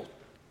critical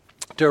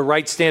to a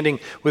right standing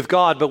with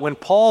God. But when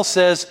Paul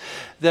says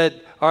that,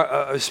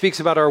 speaks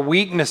about our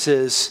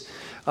weaknesses,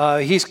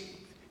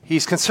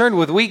 he's concerned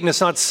with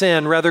weakness, not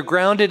sin, rather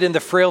grounded in the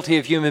frailty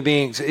of human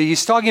beings.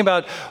 He's talking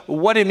about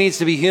what it means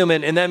to be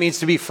human, and that means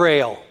to be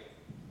frail.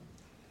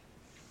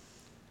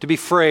 To be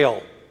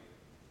frail.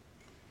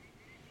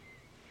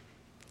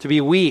 To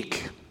be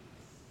weak.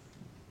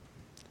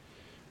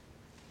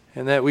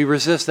 And that we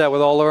resist that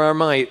with all of our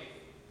might.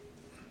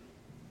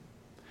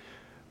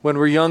 When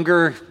we're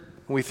younger,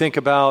 we think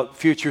about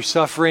future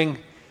suffering.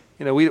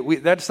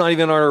 That's not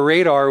even on our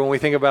radar when we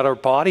think about our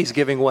bodies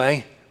giving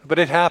way, but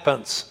it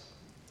happens.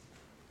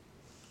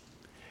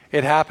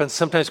 It happens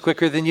sometimes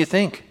quicker than you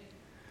think.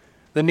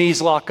 The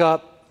knees lock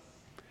up.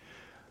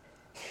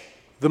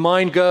 The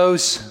mind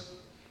goes.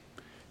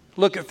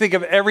 Think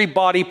of every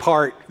body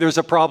part. There's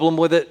a problem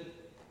with it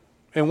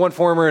in one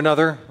form or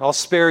another. I'll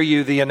spare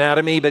you the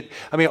anatomy, but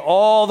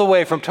all the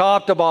way from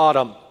top to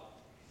bottom.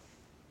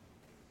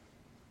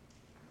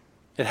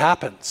 It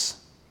happens.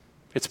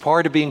 It's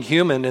part of being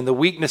human and the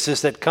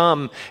weaknesses that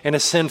come in a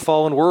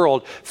sin-fallen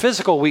world.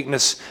 Physical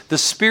weakness. The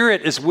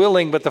spirit is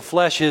willing, but the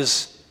flesh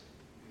is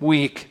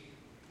weak.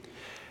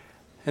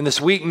 And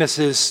this weakness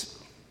is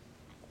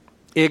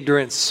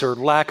ignorance or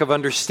lack of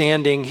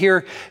understanding.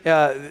 Here,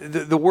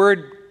 the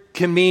word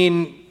can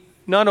mean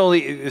not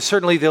only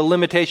certainly the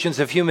limitations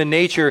of human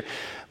nature,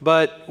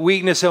 but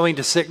weakness owing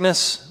to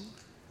sickness,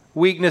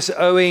 weakness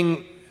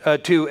owing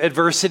to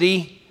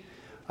adversity.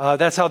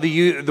 That's how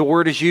the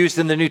word is used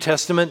in the New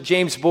Testament.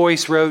 James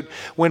Boyce wrote,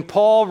 when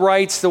Paul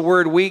writes the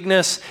word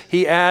weakness,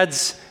 he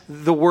adds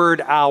the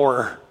word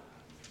our,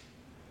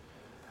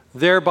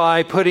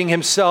 thereby putting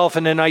himself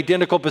in an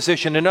identical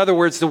position. In other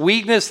words, the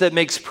weakness that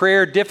makes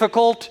prayer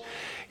difficult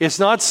is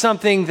not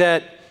something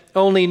that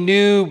only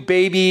new,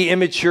 baby,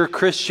 immature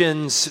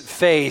Christians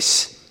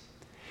face.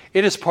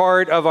 It is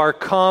part of our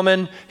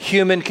common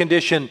human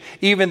condition.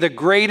 Even the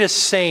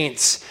greatest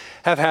saints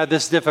have had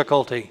this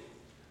difficulty.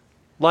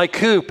 Like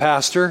who,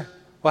 Pastor?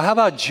 Well, how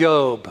about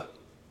Job?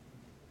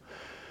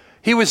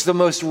 He was the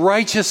most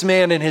righteous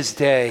man in his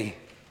day.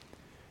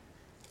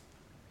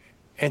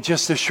 In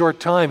just a short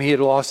time, he had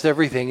lost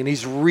everything, and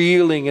he's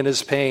reeling in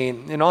his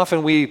pain. And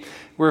often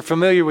we're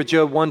familiar with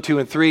Job 1, 2,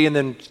 and 3, and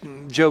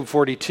then Job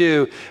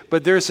 42.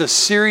 But there's a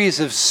series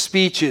of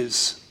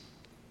speeches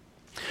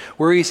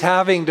where he's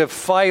having to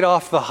fight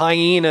off the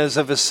hyenas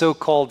of his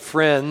so-called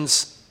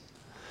friends.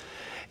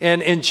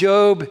 And in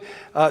Job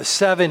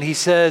 7, he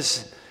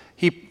says,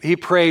 he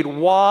prayed,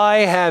 why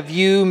have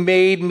you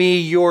made me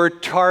your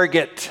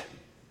target?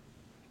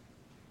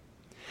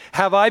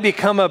 Have I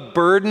become a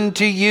burden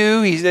to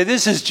you? He said,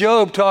 this is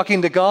Job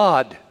talking to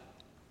God.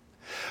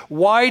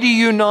 Why do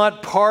you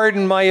not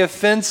pardon my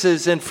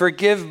offenses and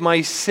forgive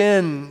my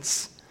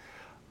sins?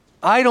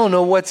 I don't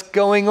know what's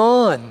going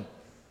on.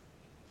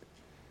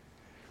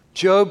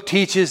 Job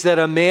teaches that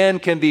a man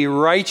can be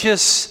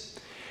righteous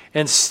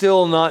and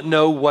still not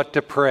know what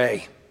to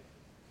pray.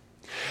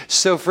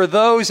 So for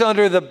those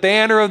under the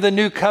banner of the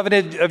new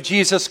covenant of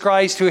Jesus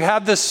Christ who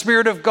have the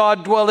Spirit of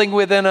God dwelling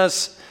within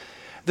us,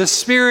 the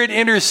Spirit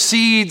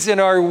intercedes in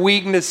our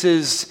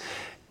weaknesses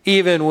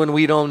even when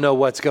we don't know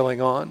what's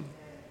going on.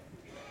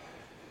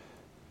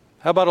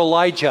 How about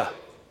Elijah,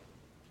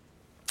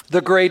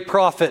 the great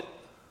prophet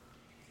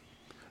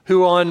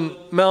who on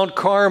Mount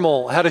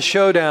Carmel had a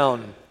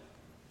showdown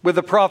with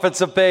the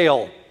prophets of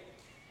Baal,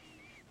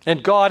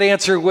 and God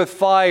answered with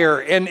fire,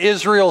 and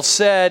Israel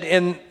said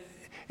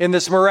in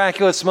this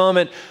miraculous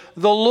moment,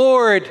 the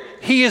Lord,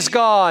 He is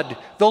God.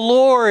 The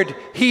Lord,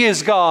 He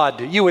is God.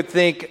 You would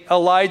think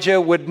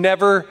Elijah would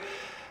never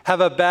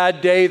have a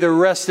bad day the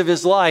rest of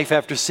his life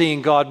after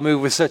seeing God move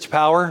with such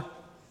power.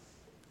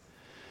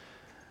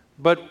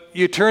 But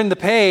you turn the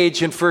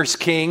page in 1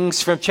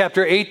 Kings from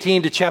chapter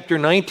 18 to chapter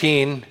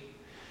 19,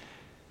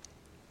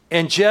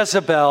 and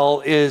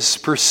Jezebel is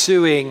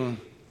pursuing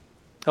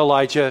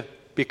Elijah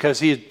because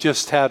he had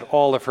just had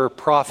all of her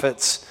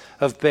prophets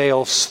of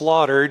Baal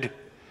slaughtered,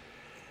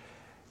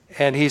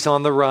 and he's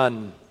on the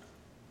run.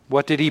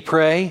 What did he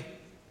pray?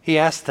 He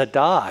asked to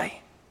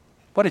die.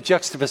 What a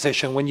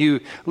juxtaposition when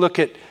you look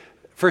at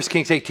 1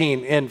 Kings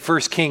 18 and 1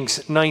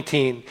 Kings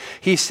 19.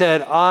 He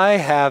said, I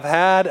have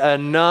had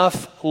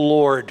enough,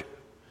 Lord.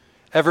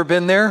 Ever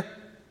been there?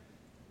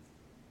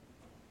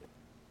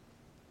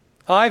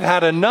 I've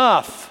had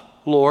enough,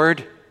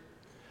 Lord.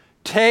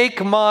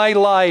 Take my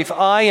life.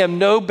 I am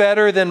no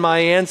better than my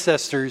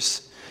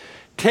ancestors.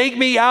 Take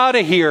me out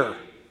of here.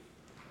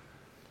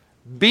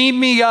 Beam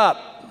me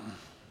up.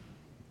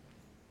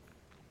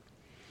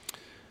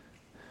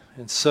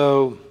 And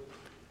so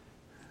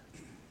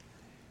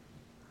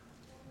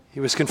he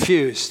was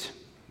confused.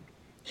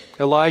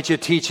 Elijah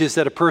teaches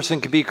that a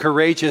person can be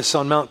courageous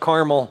on Mount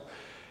Carmel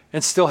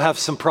and still have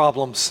some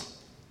problems.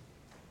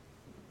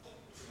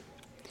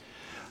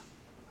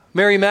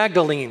 Mary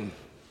Magdalene,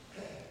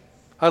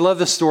 I love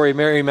the story of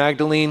Mary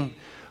Magdalene.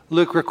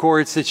 Luke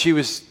records that she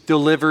was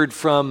delivered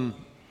from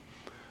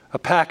a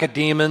pack of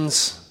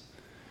demons.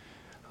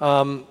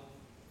 Many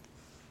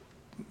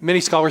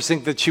scholars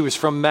think that she was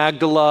from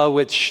Magdala,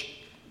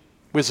 which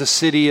was a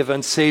city of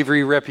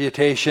unsavory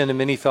reputation, and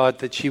many thought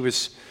that she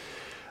was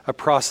a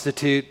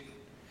prostitute.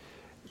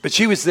 But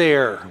she was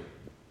there.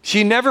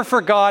 She never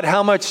forgot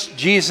how much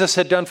Jesus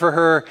had done for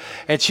her,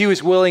 and she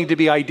was willing to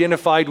be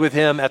identified with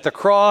him at the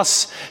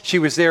cross. She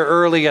was there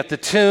early at the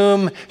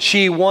tomb.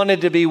 She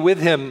wanted to be with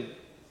him.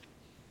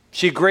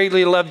 She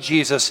greatly loved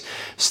Jesus.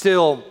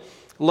 Still,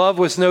 love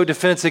was no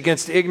defense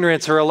against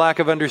ignorance or a lack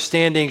of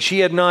understanding. She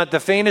had not the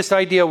faintest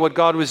idea what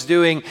God was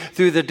doing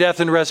through the death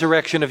and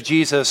resurrection of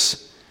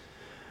Jesus.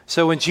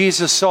 So when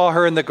Jesus saw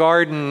her in the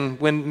garden,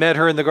 met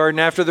her in the garden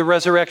after the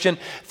resurrection,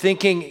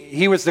 thinking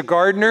he was the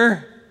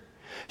gardener,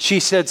 she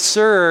said,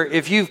 "Sir,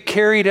 if you've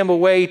carried him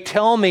away,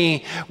 tell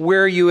me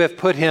where you have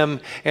put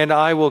him, and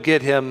I will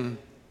get him."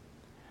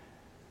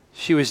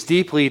 She was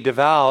deeply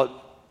devout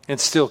and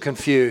still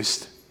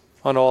confused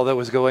on all that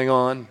was going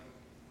on.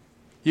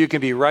 You can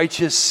be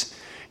righteous,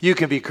 you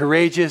can be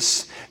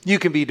courageous, you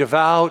can be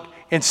devout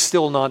and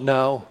still not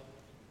know.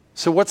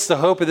 So what's the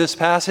hope of this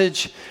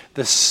passage?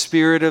 The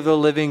Spirit of the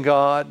living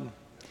God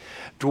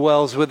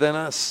dwells within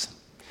us.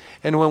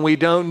 And when we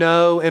don't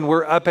know and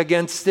we're up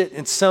against it,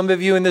 and some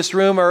of you in this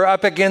room are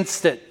up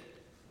against it,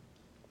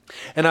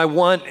 and I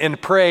want and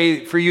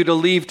pray for you to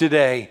leave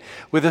today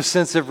with a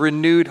sense of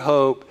renewed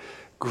hope.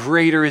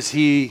 Greater is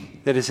he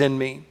that is in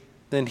me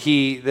than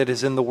he that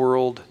is in the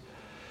world.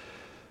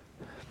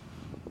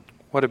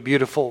 What a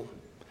beautiful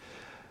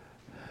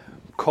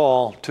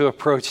call to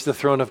approach the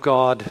throne of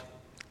God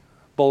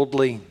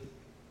boldly,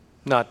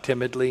 not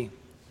timidly.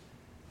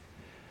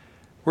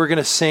 We're going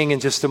to sing in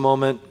just a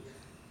moment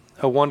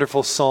a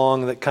wonderful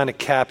song that kind of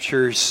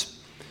captures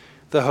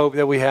the hope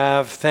that we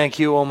have. Thank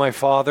you, O my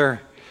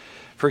Father,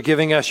 for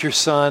giving us your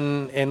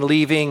Son and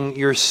leaving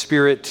your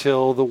Spirit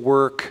till the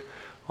work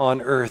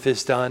on earth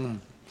is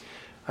done.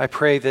 I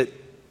pray that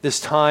this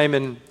time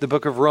in the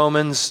book of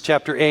Romans,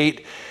 chapter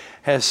 8,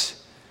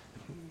 has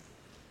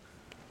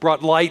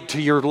brought light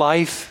to your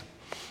life,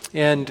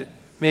 and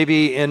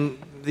maybe in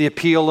the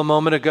appeal a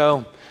moment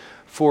ago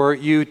for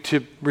you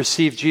to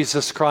receive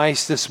Jesus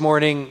Christ this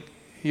morning,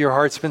 your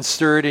heart's been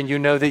stirred and you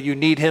know that you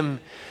need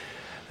him.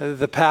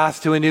 The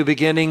path to a new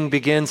beginning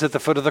begins at the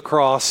foot of the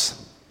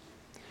cross,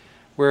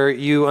 where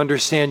you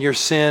understand your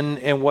sin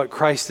and what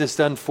Christ has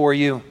done for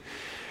you,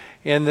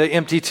 and the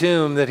empty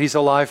tomb that he's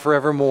alive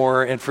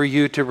forevermore, and for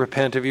you to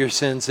repent of your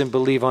sins and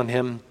believe on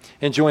him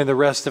and join the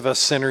rest of us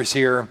sinners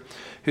here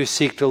who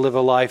seek to live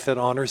a life that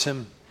honors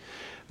him.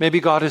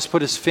 Maybe God has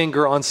put his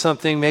finger on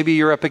something. Maybe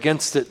you're up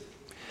against it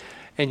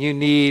and you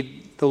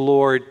need the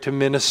Lord to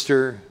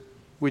minister.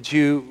 Would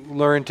you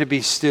learn to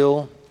be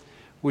still?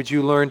 Would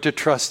you learn to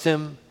trust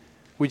him?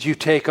 Would you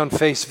take on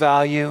face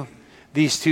value these two